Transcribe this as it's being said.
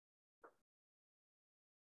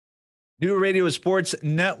New Radio Sports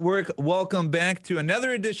Network. Welcome back to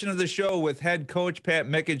another edition of the show with head coach Pat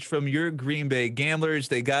Mikesch from your Green Bay Gamblers.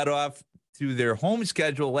 They got off to their home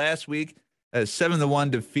schedule last week, a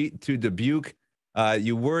 7-1 defeat to Dubuque.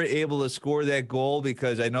 You were able to score that goal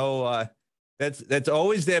because I know that's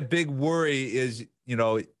always that big worry is,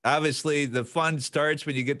 obviously the fun starts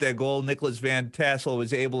when you get that goal. Nicholas Van Tassel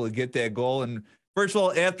was able to get that goal. And first of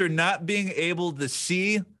all, after not being able to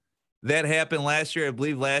see that happened last year. I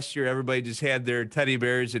believe last year everybody just had their teddy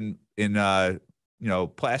bears in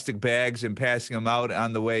plastic bags and passing them out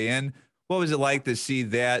on the way in. What was it like to see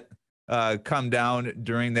that come down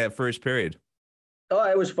during that first period? Oh,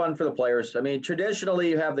 it was fun for the players. I mean, traditionally,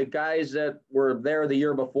 you have the guys that were there the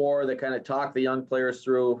year before that kind of talk the young players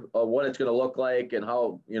through what it's going to look like and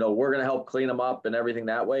how, we're going to help clean them up and everything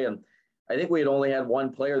that way. And I think we had only had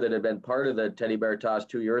one player that had been part of the teddy bear toss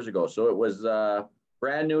 2 years ago. So it was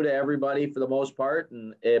brand new to everybody for the most part,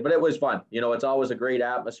 but it was fun. It's always a great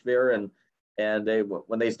atmosphere, and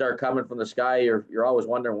when they start coming from the sky, you're always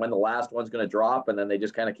wondering when the last one's going to drop, and then they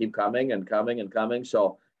just kind of keep coming and coming and coming.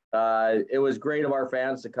 So it was great of our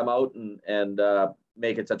fans to come out and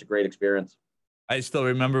make it such a great experience. I still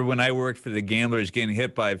remember when I worked for the Gamblers getting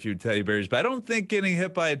hit by a few teddy bears, but I don't think getting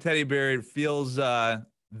hit by a teddy bear feels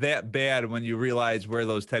that bad when you realize where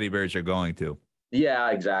those teddy bears are going to. Yeah,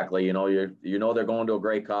 exactly. They're going to a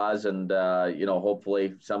great cause, and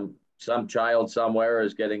hopefully some child somewhere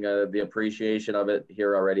is getting the appreciation of it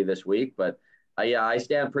here already this week. But I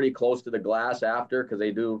stand pretty close to the glass after because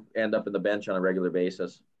they do end up in the bench on a regular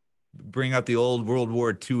basis. Bring out the old World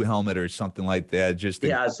War II helmet or something like that.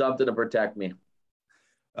 Something to protect me.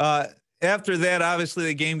 After that, obviously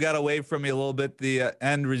the game got away from you a little bit. The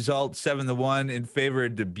end result 7-1 in favor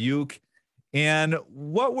of Dubuque. And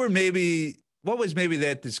what was maybe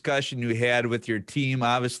that discussion you had with your team?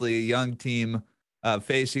 Obviously, a young team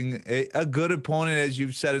facing a good opponent, as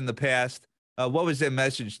you've said in the past. What was that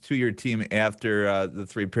message to your team after the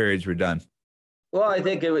three periods were done? Well, I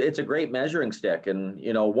think it's a great measuring stick. And,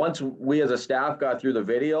 once we as a staff got through the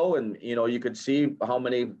video and, you could see how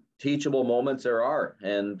many teachable moments there are.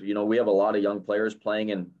 And, we have a lot of young players playing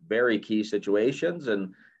in very key situations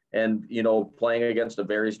and playing against a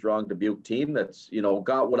very strong Dubuque team that's,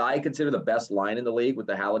 got what I consider the best line in the league with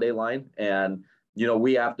the Halliday line. And,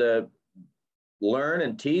 we have to learn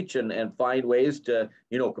and teach and find ways to,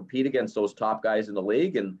 compete against those top guys in the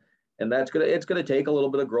league. And it's going to take a little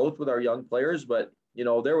bit of growth with our young players. But,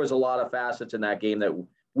 there was a lot of facets in that game that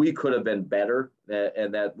we could have been better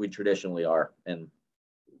and that we traditionally are. And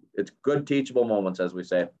it's good teachable moments, as we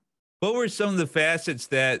say. What were some of the facets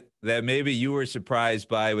that maybe you were surprised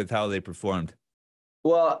by with how they performed?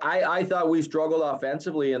 Well, I thought we struggled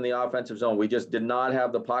offensively in the offensive zone. We just did not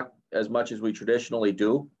have the puck as much as we traditionally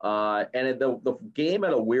do. And the game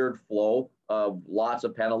had a weird flow of lots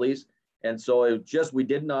of penalties. And so we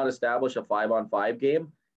did not establish a 5-on-5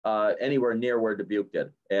 game anywhere near where Dubuque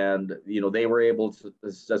did. And, they were able to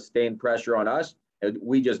sustain pressure on us. And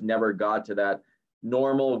we just never got to that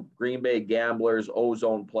normal Green Bay Gamblers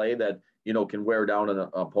ozone play that, can wear down an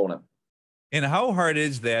opponent. And how hard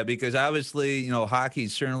is that? Because obviously, hockey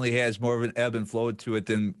certainly has more of an ebb and flow to it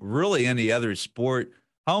than really any other sport.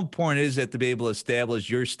 How important is it to be able to establish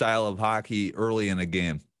your style of hockey early in a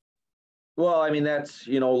game? Well, I mean, that's,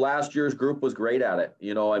 last year's group was great at it.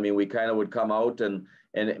 We kind of would come out and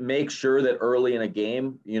make sure that early in a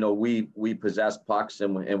game, we possessed pucks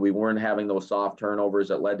and we weren't having those soft turnovers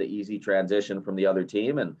that led to easy transition from the other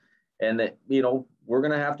team. And that, we're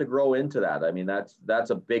going to have to grow into that. I mean, that's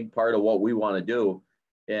a big part of what we want to do.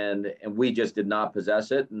 And we just did not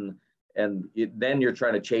possess it. Then you're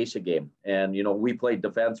trying to chase a game. And, we played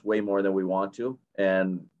defense way more than we want to.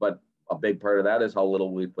 But a big part of that is how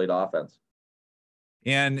little we played offense.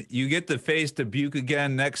 And you get to face Dubuque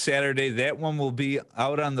again next Saturday. That one will be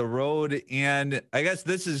out on the road. And I guess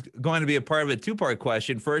this is going to be a part of a two-part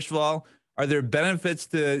question. First of all, are there benefits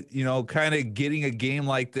to, kind of getting a game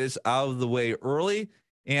like this out of the way early?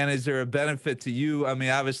 And is there a benefit to you? I mean,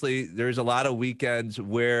 obviously, there's a lot of weekends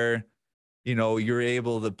where, you're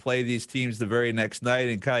able to play these teams the very next night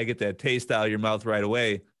and kind of get that taste out of your mouth right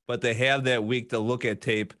away. But they have that week to look at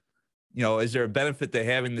tape. Is there a benefit to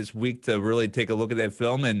having this week to really take a look at that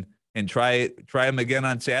film and try them again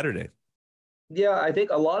on Saturday? Yeah, I think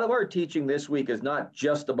a lot of our teaching this week is not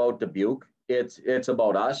just about Dubuque. It's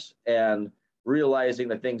about us and realizing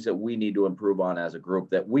the things that we need to improve on as a group,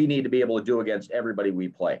 that we need to be able to do against everybody we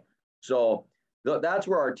play. So that's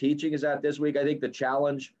where our teaching is at this week. I think the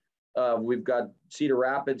challenge, we've got Cedar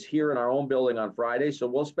Rapids here in our own building on Friday, so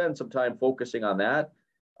we'll spend some time focusing on that.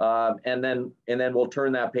 And then we'll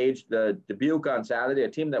turn that page. The Dubuque on Saturday, a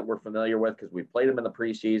team that we're familiar with because we played them in the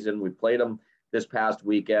preseason. We played them this past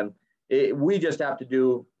weekend. We just have to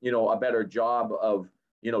do, a better job of,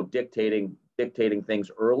 dictating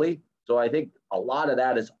things early. So I think a lot of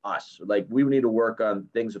that is us. Like, we need to work on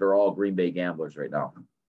things that are all Green Bay Gamblers right now.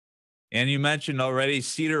 And you mentioned already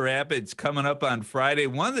Cedar Rapids coming up on Friday.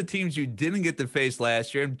 One of the teams you didn't get to face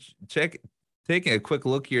last year. Taking a quick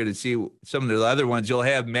look here to see some of the other ones. You'll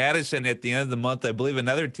have Madison at the end of the month. I believe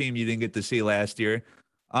another team you didn't get to see last year.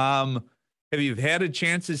 Have you had a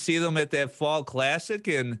chance to see them at that Fall Classic?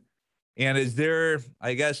 And is there,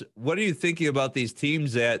 I guess, what are you thinking about these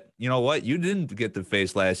teams that, you didn't get to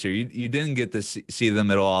face last year? You didn't get to see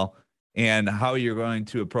them at all, and how you're going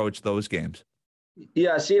to approach those games?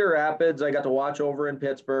 Yeah, Cedar Rapids, I got to watch over in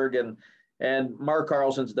Pittsburgh, and Mark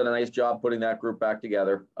Carlson's done a nice job putting that group back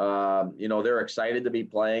together. They're excited to be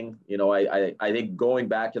playing. I think going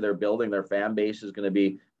back to their building, their fan base is going to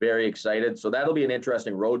be very excited. So that'll be an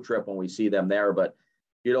interesting road trip when we see them there. But,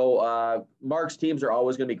 Mark's teams are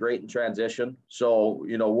always going to be great in transition. So,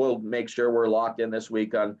 we'll make sure we're locked in this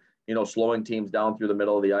week on, slowing teams down through the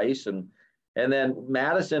middle of the ice. And then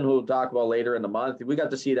Madison, who we'll talk about later in the month, we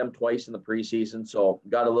got to see them twice in the preseason. So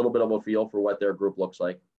got a little bit of a feel for what their group looks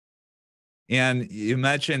like. And you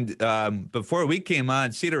mentioned before we came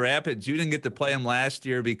on, Cedar Rapids, you didn't get to play them last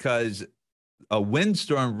year because a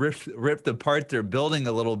windstorm ripped apart their building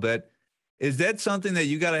a little bit. Is that something that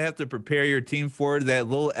you got to have to prepare your team for, that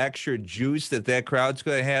little extra juice that crowd's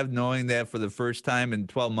going to have, knowing that for the first time in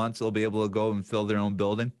 12 months, they'll be able to go and fill their own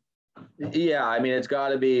building? Yeah, I mean, it's got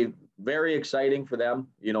to be very exciting for them,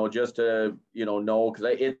 just to, know,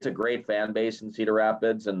 because it's a great fan base in Cedar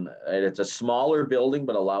Rapids, and it's a smaller building,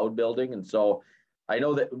 but a loud building. And so I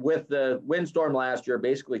know that with the windstorm last year,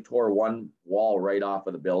 basically tore one wall right off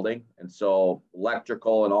of the building. And so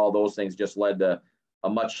electrical and all those things just led to a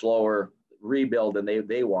much slower rebuild than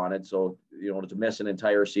they wanted. So, to miss an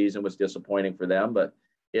entire season was disappointing for them, but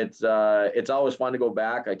it's always fun to go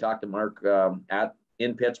back. I talked to Mark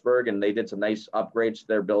in Pittsburgh, and they did some nice upgrades to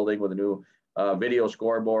their building with a new video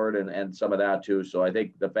scoreboard and some of that too. So I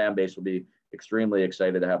think the fan base will be extremely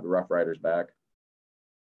excited to have the Rough Riders back.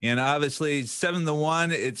 And obviously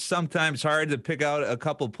 7-1, it's sometimes hard to pick out a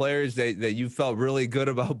couple players that you felt really good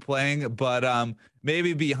about playing, but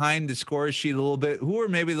maybe behind the score sheet a little bit, who are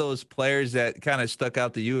maybe those players that kind of stuck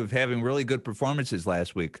out to you of having really good performances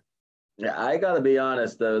last week? Yeah, I got to be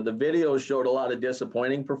honest. The video showed a lot of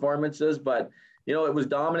disappointing performances, but it was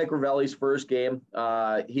Dominic Ravelli's first game.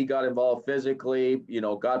 He got involved physically,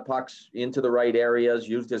 got pucks into the right areas,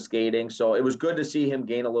 used his skating. So it was good to see him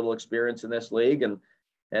gain a little experience in this league. And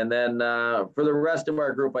then for the rest of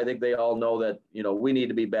our group, I think they all know that, we need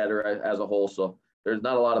to be better as a whole. So there's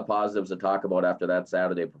not a lot of positives to talk about after that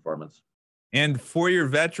Saturday performance. And for your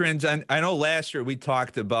veterans, I know last year we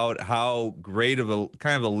talked about how great of a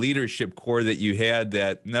kind of a leadership core that you had,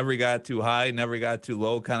 that never got too high, never got too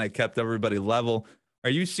low, kind of kept everybody level. Are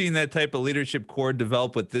you seeing that type of leadership core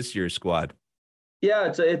develop with this year's squad?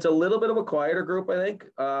 Yeah, it's a little bit of a quieter group, I think,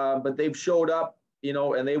 but they've showed up,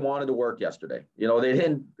 and they wanted to work yesterday. They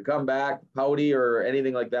didn't come back pouty or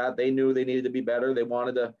anything like that. They knew they needed to be better. They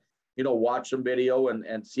wanted to, watch some video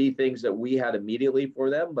and see things that we had immediately for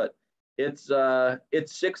them. But it's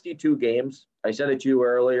 62 games. I said it to you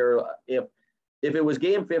earlier. If it was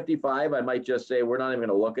game 55, I might just say we're not even going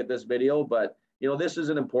to look at this video. But this is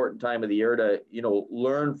an important time of the year to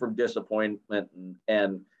learn from disappointment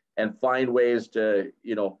and find ways to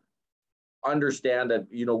understand that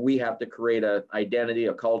we have to create an identity,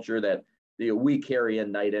 a culture that we carry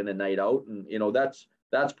in and night out, and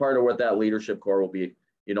that's part of what that leadership core will be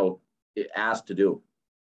asked to do.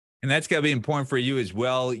 And that's got to be important for you as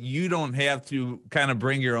well. You don't have to kind of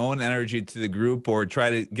bring your own energy to the group or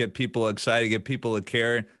try to get people excited, get people to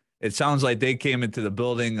care. It sounds like they came into the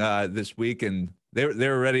building this week and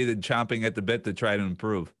they're ready to chomping at the bit to try to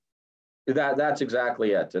improve. That's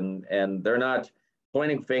exactly it. And they're not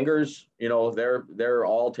pointing fingers. They're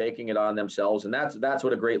all taking it on themselves, and that's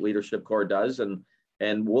what a great leadership core does. And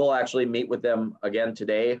we'll actually meet with them again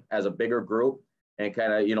today as a bigger group and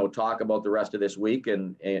kind of, talk about the rest of this week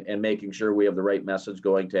and making sure we have the right message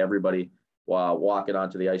going to everybody while walking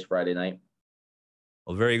onto the ice Friday night.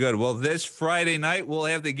 Well, very good. Well, this Friday night, we'll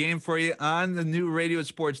have the game for you on the new Radio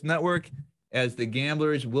Sports Network, as the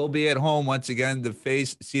Gamblers will be at home once again to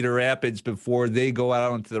face Cedar Rapids before they go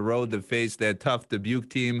out onto the road to face that tough Dubuque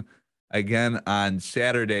team again on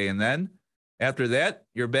Saturday. And then after that,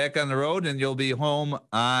 you're back on the road and you'll be home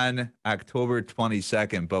on October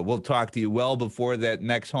 22nd. But we'll talk to you well before that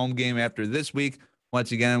next home game after this week.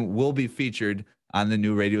 Once again, we'll be featured on the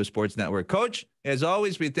new Radio Sports Network. Coach, as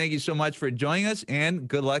always, we thank you so much for joining us, and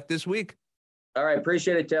good luck this week. All right.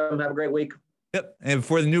 Appreciate it, Tim. Have a great week. Yep. And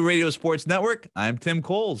for the new Radio Sports Network, I'm Tim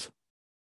Coles.